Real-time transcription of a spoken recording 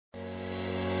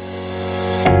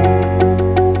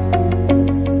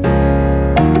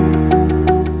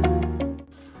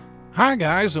Hi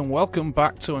guys, and welcome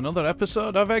back to another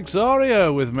episode of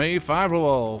Exoria with me,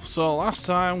 FibroWolf. So last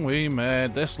time we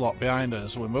made this lot behind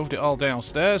us. We moved it all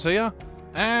downstairs here,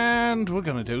 and we're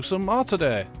going to do some more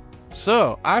today.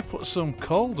 So, I put some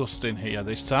coal dust in here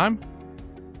this time,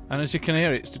 and as you can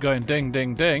hear it's going ding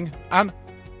ding ding, and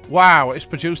wow, it's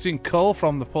producing coal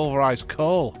from the pulverized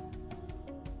coal.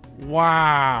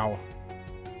 Wow.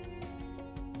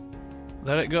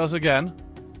 There it goes again.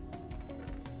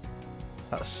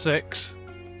 That's 6.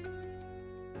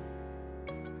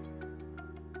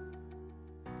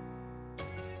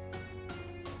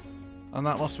 And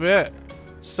that must be it.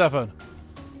 7.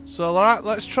 So alright,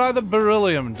 let's try the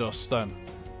beryllium dust then.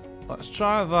 Let's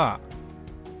try that.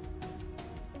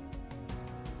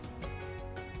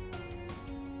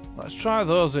 Let's try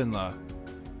those in there.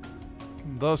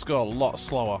 Those go a lot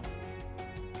slower.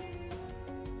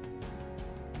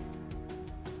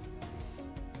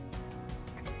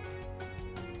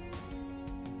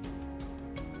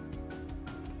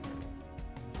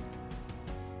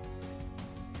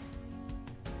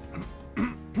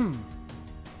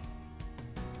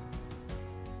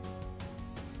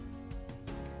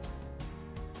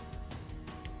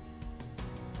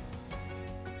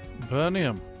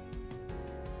 Bernium.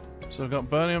 So we've got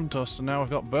bernium dust and now we've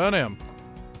got bernium.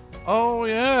 Oh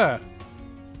yeah!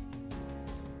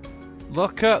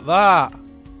 Look at that!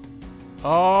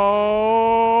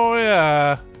 Oh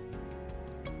yeah!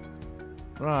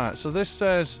 Right, so this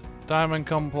says diamond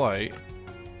complete.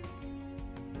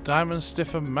 Diamond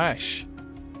stiffen mesh.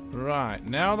 Right,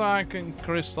 now that I can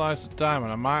crystallize the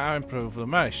diamond, I might improve the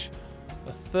mesh.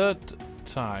 A third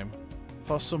time.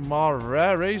 For some more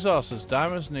rare resources,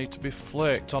 diamonds need to be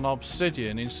flaked on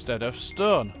obsidian instead of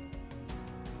stone.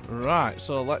 Right,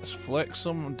 so let's flake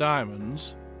some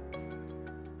diamonds.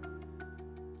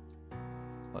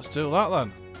 Let's do that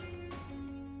then.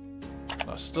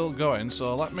 That's still going,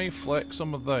 so let me flake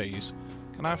some of these.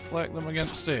 Can I flake them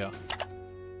against here?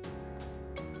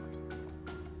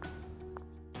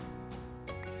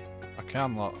 I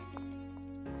can, look.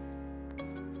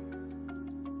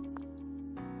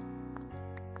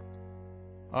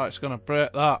 Oh, it's going to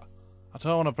break that. I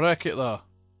don't want to break it though.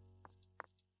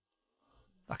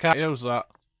 I can't use that.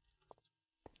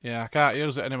 Yeah, I can't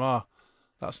use it anymore.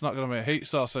 That's not going to be a heat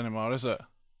source anymore, is it?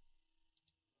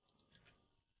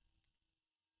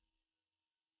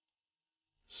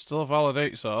 Still a valid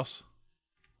heat source.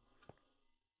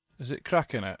 Is it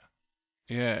cracking it?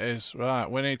 Yeah, it is. Right,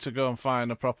 we need to go and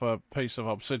find a proper piece of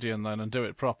obsidian then and do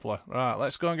it properly. Right,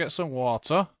 let's go and get some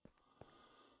water.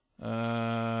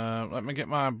 Let me get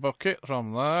my bucket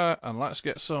from there, and let's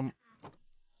get a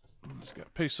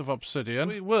piece of obsidian.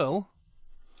 We will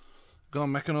go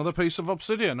and make another piece of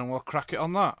obsidian, and we'll crack it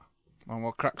on that. And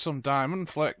we'll crack some diamond,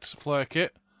 flake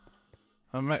it,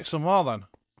 and make some more then.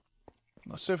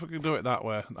 Let's see if we can do it that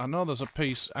way. I know there's a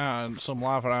piece and some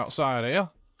lava outside here.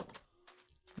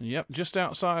 Yep, just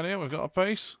outside here we've got a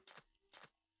piece.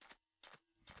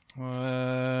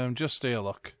 Just here,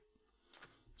 look.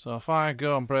 So if I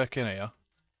go and break in here,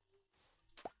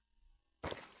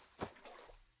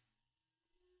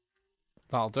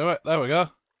 that'll do it. There we go.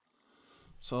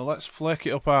 So let's flake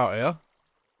it up out here.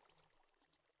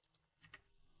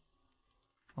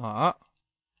 Like that.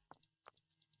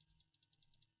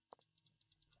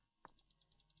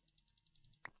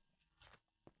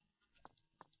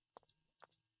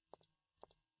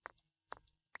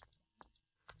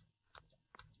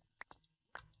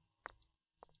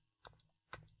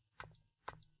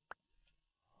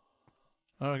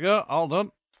 There we go, all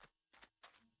done.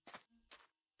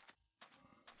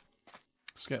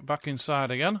 Let's get back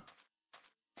inside again.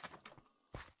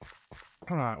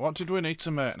 Alright, what did we need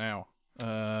to make now?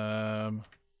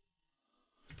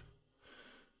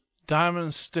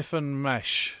 Diamond stiffen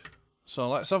mesh. So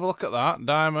let's have a look at that.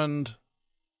 Diamond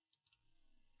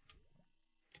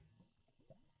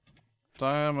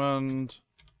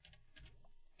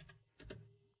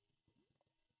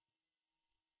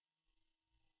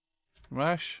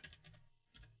mesh.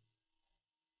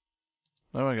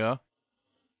 There we go.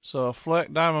 So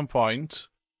flake diamond point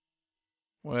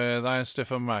with iron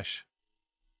stiffen mesh.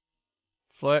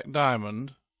 Flake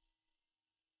diamond.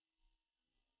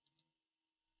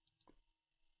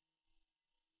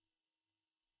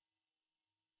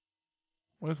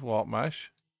 With what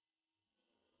mesh?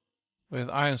 With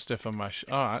iron stiffen mesh.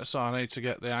 Alright, so I need to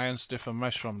get the iron stiffen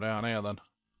mesh from down here then.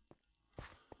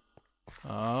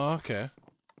 Okay.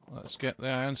 Let's get the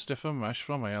iron stiffen mesh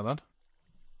from here then.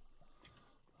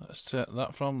 Let's take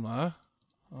that from there.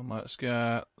 And let's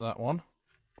get that one.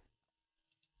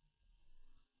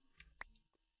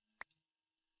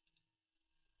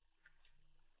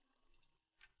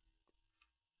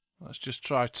 Let's just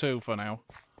try 2 for now.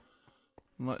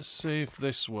 Let's see if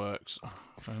this works.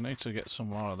 I need to get some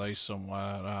more of these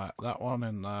somewhere. Right, that one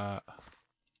in there.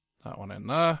 That one in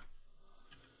there.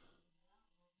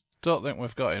 Don't think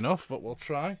we've got enough, but we'll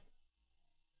try.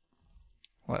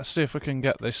 Let's see if we can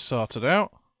get this sorted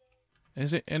out.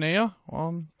 Is it in here?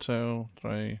 1, 2,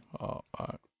 3, 4,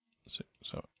 5, 6,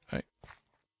 7, 8.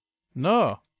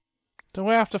 No! Do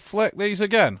we have to flick these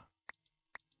again?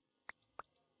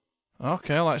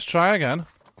 Okay, let's try again.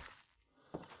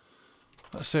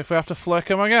 Let's see if we have to flick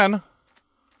them again.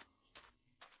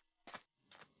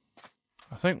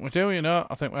 I think we do, you know.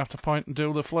 I think we have to point and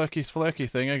do the flaky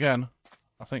thing again.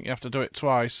 I think you have to do it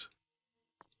twice.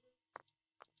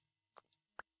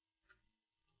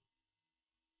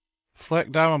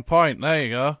 Flick down and point. There you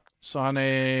go. So I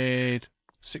need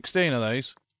 16 of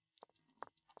these.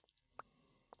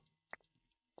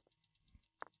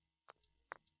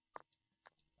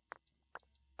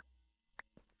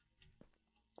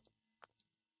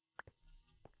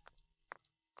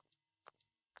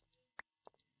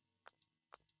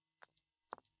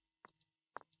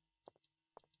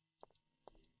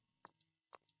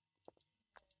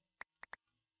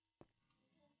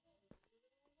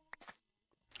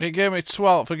 It gave me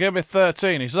 12, it gave me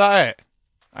 13, is that it?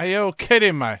 Are you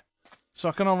kidding me? So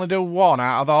I can only do 1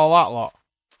 out of all that lot?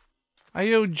 Are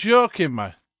you joking me?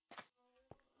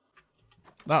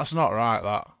 That's not right,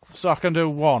 that. So I can do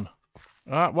 1.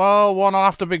 Right, well, 1 will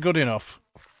have to be good enough.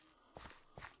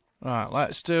 Right,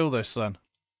 let's do this then.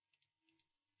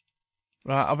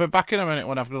 Right, I'll be back in a minute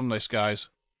when I've done this, guys.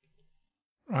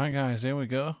 Right, guys, here we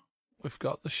go. We've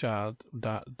got the shard,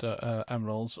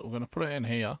 emeralds. We're going to put it in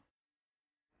here.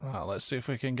 Right, let's see if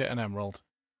we can get an emerald.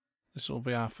 This will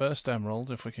be our first emerald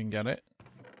if we can get it.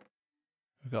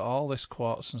 We've got all this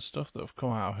quartz and stuff that have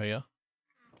come out of here.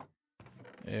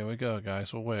 Here we go,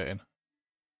 guys. We're waiting.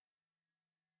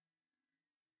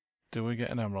 Do we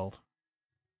get an emerald?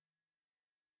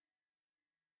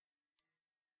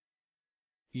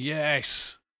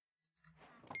 Yes!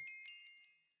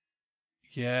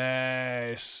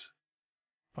 Yes!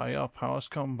 By your powers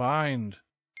combined.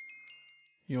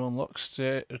 You unlock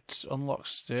stage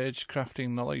crafting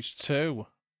knowledge 2.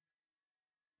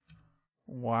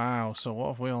 Wow, so what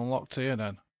have we unlocked here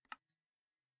then?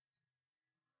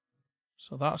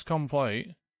 So that's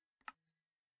complete.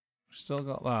 We've still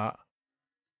got that.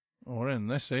 We're in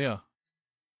this here.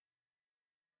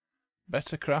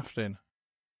 Better crafting.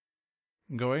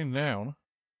 Going down.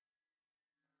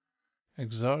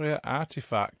 Exoria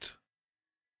artifact.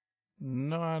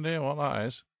 No idea what that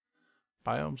is.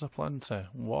 Biomes aplenty.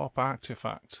 Warp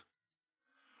artifact.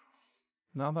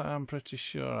 Now that I'm pretty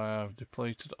sure I have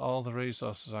depleted all the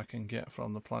resources I can get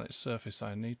from the planet's surface,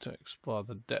 I need to explore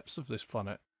the depths of this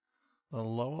planet. The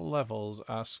lower levels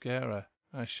are scary.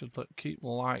 I should keep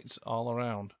lights all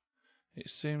around.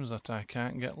 It seems that I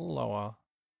can't get lower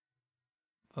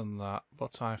than that,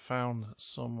 but I found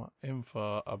some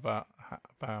info about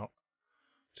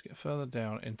to get further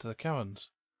down into the caverns.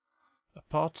 A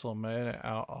portal made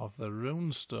out of the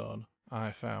runestone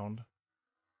I found,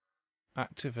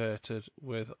 activated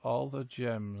with all the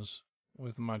gems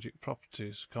with magic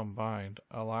properties combined,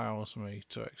 allows me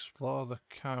to explore the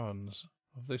caverns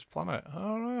of this planet.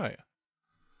 Alright.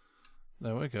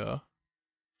 There we go.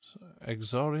 So,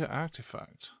 Exoria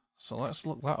artifact. So let's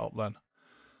look that up then.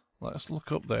 Let's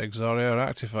look up the Exoria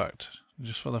artifact,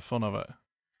 just for the fun of it.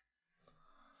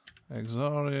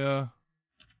 Exoria.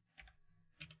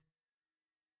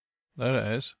 There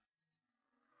it is.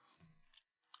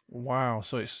 Wow,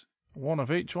 so it's one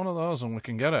of each one of those and we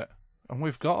can get it. And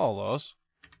we've got all those.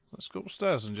 Let's go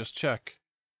upstairs and just check.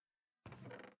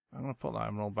 I'm going to put that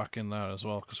emerald back in there as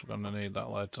well because we're going to need that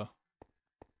later.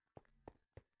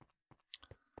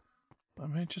 Let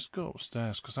me just go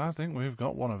upstairs because I think we've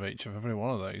got one of each of every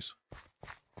one of these.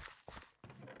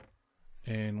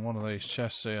 In one of these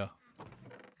chests here.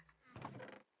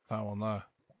 That one there.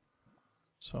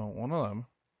 So one of them.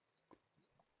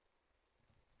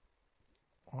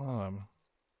 One of them.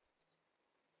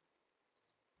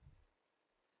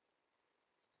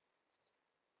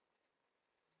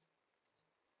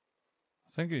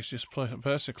 I think it's just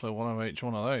basically one of each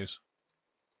one of these.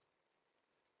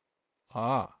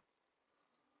 Ah.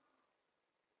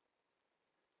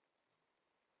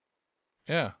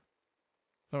 Yeah.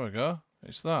 There we go.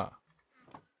 It's that.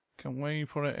 Can we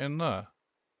put it in there?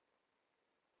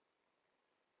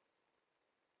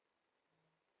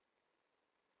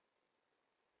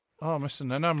 Oh,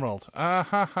 missing an emerald. Ah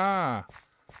ha ha.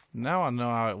 Now I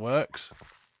know how it works.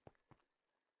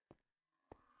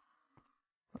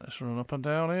 Let's run up and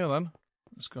down here then.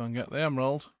 Let's go and get the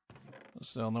emerald.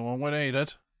 That's the only one we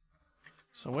needed.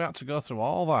 So we had to go through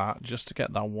all that just to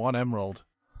get that one emerald.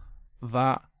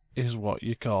 That is what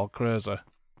you call crazy.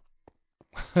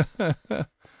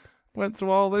 Went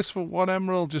through all this for one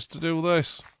emerald just to do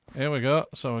this. Here we go.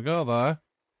 So we go there,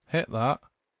 hit that,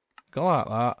 go like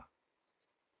that.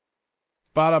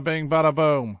 Bada bing, bada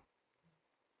boom.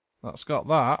 That's got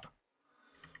that.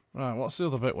 Right, what's the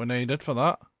other bit we needed for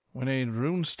that? We need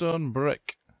runestone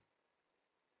brick.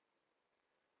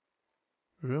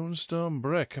 Runestone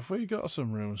brick. Have we got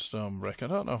some runestone brick? I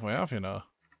don't know if we have, you know.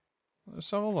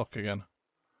 Let's have a look again.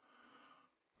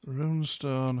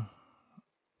 Runestone.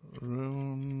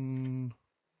 Runestone.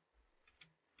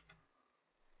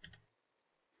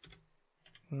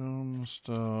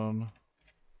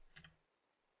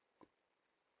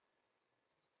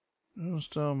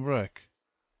 Runestone brick.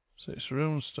 So it's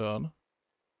runestone.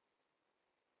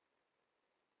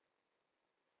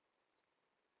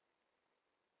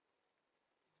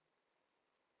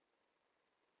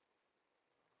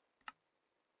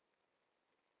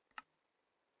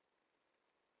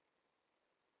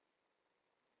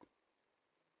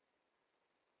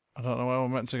 I don't know where we're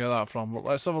meant to get that from, but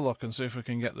let's have a look and see if we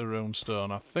can get the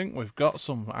runestone. I think we've got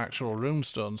some actual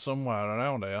runestone somewhere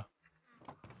around here.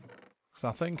 Because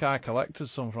I think I collected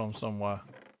some from somewhere.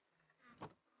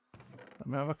 Let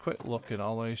me have a quick look in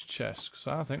all these chests, because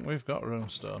I think we've got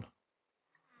runestone.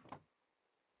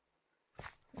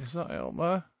 Is that it up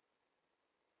there?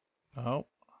 No.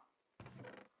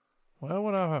 Where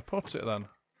would I have put it then?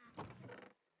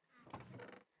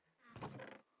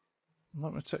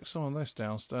 Let me take some of this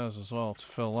downstairs as well to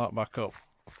fill that back up.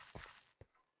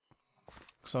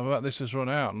 Because I bet this has run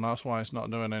out and that's why it's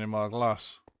not doing any more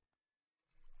glass.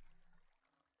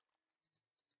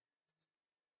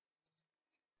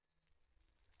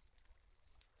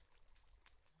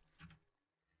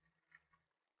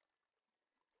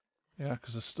 Yeah,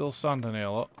 because there's still sand in here,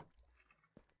 look.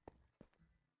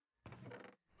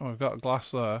 Oh, we've got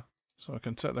glass there, so we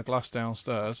can take the glass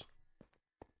downstairs.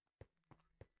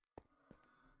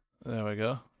 There we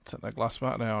go. Take the glass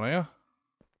back down here.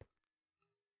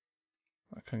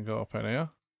 That can go up in here.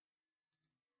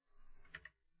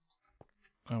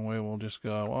 And we will just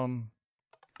go 1,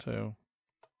 2,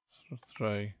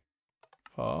 3,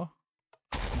 4.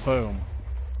 Boom.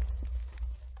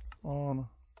 1,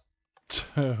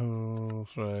 2,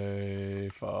 3,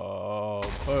 4.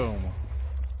 Boom.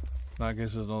 That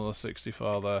gives us another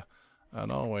 64 there.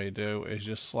 And all we do is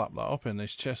just slap that up in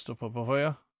this chest up above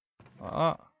here. Like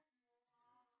that.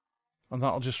 And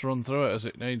that'll just run through it as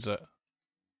it needs it.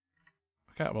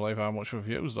 I can't believe how much we've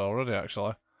used already,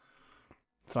 actually.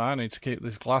 So I need to keep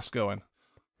this glass going.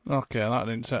 Okay, that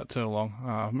didn't take too long.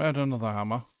 I've made another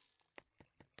hammer.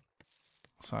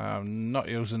 So I'm not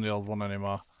using the old one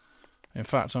anymore. In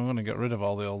fact, I'm going to get rid of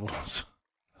all the old ones.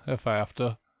 If I have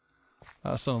to.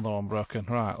 That's another one broken.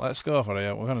 Right, let's go over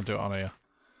here. We're going to do it on here.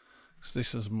 Because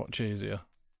this is much easier.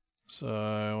 So,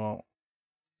 well,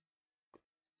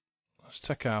 let's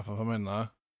take half of them in there.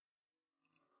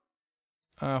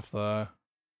 Half there.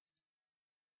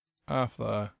 Half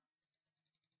there.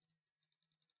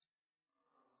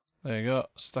 There you go.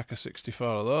 Stack of 64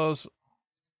 of those.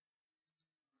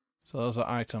 So those are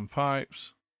item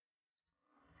pipes.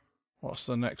 What's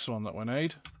the next one that we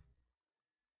need?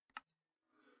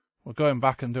 We're going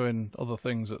back and doing other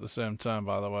things at the same time,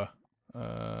 by the way.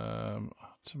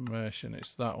 Automation,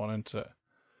 it's that one, isn't it?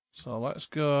 So let's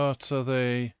go to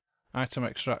the item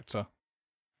extractor.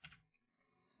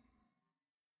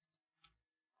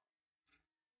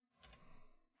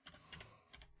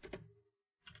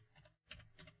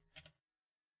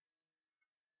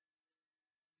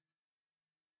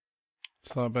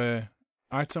 So that'll be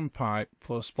item pipe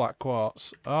plus black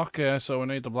quartz. Okay, so we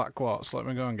need the black quartz. Let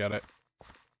me go and get it.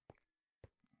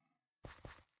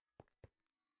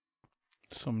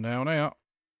 Some down here.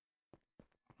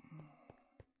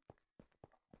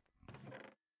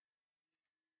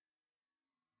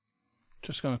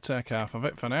 Just going to take half of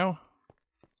it for now.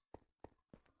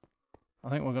 I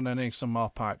think we're going to need some more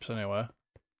pipes anyway.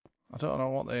 I don't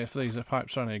know if these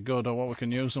pipes are any good or what we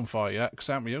can use them for yet, because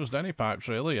I haven't used any pipes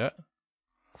really yet.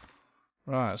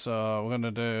 Right, so we're going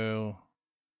to do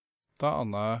that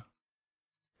on there,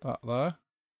 that there,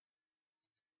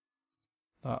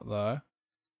 that there.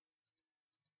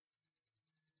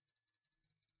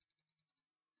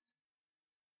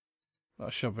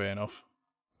 That should be enough.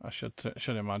 I should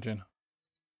imagine.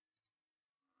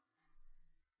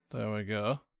 There we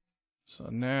go. So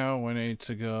now we need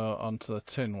to go onto the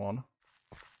tin one.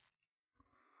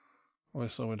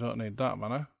 Obviously we don't need that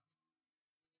many.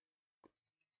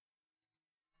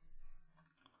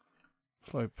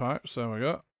 Fluid pipes, there we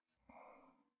go.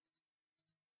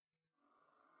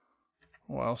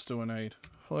 What else do we need?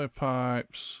 Fluid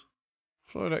pipes.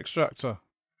 Fluid extractor.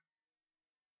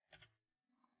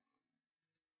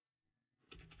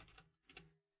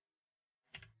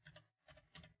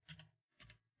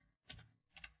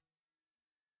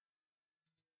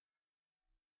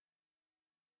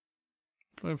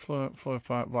 Fluid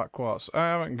pipe, black quartz. I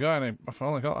haven't got any. I've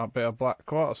only got that bit of black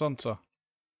quartz, haven't I?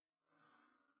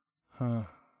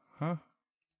 Huh?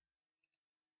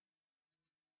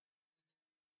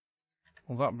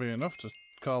 Will that be enough to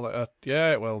call it a...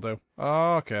 Yeah, it will do.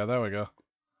 Oh, okay, there we go.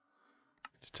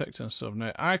 Detecting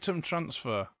subnet. Item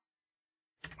transfer.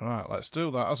 Right, let's do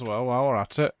that as well while we're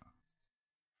at it.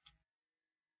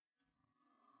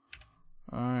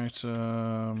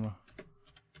 Item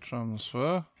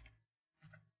transfer.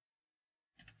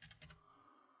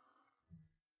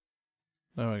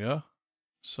 There we go.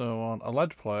 So on a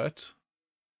lead plate,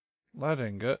 lead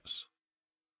ingots,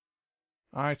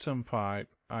 item pipe,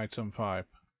 item pipe.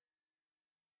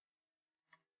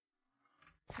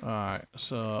 Alright,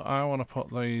 so I want to put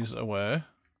these away.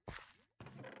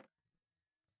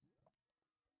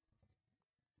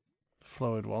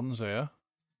 Fluid ones here.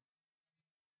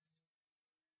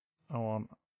 I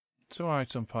want 2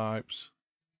 item pipes,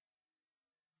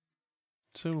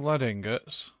 2 lead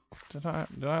ingots. Did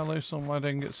I leave some lead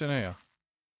ingots in here?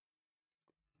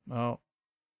 No.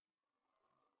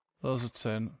 Those are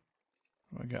tin.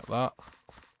 Let me get that.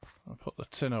 I'll put the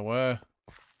tin away.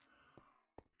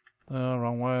 No,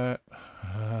 wrong way.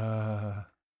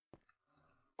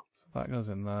 So that goes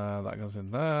in there, that goes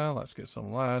in there. Let's get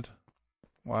some lead.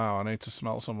 Wow, I need to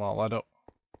smelt some more lead up.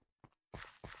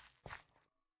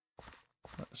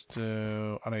 Let's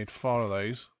do... I need 4 of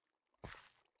these.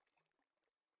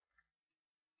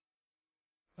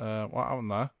 What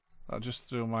happened there? I just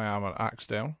threw my arm and axe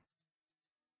down.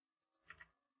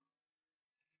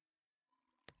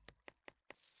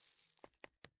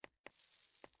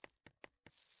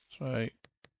 Sweet.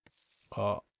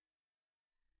 Oh.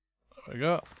 There we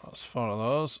go. That's 4 of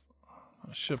those.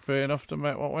 That should be enough to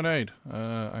make what we need.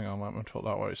 Hang on, let me put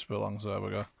that where it belongs. There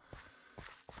we go.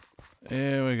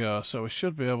 Here we go. So we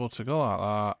should be able to go like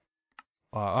that.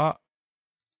 Like that.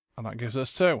 And that gives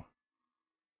us 2.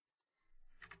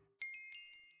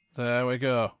 There we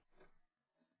go.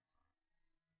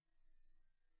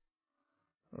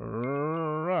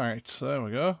 Right, there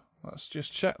we go. Let's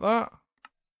just check that.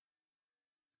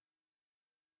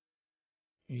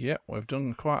 Yep, we've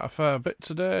done quite a fair bit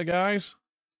today, guys.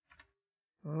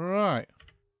 Right.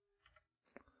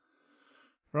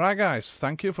 Right, guys,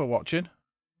 thank you for watching.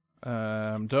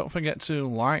 Don't forget to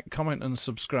like, comment and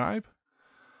subscribe.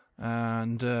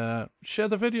 And share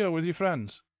the video with your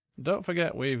friends. Don't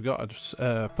forget, we've got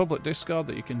a public Discord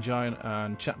that you can join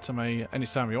and chat to me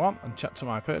anytime you want, and chat to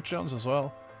my Patreons as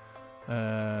well.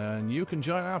 And you can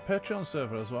join our Patreon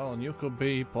server as well, and you could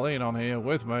be playing on here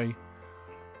with me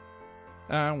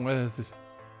and with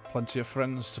plenty of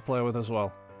friends to play with as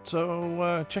well.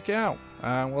 So check it out,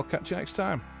 and we'll catch you next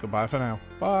time. Goodbye for now.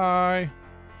 Bye!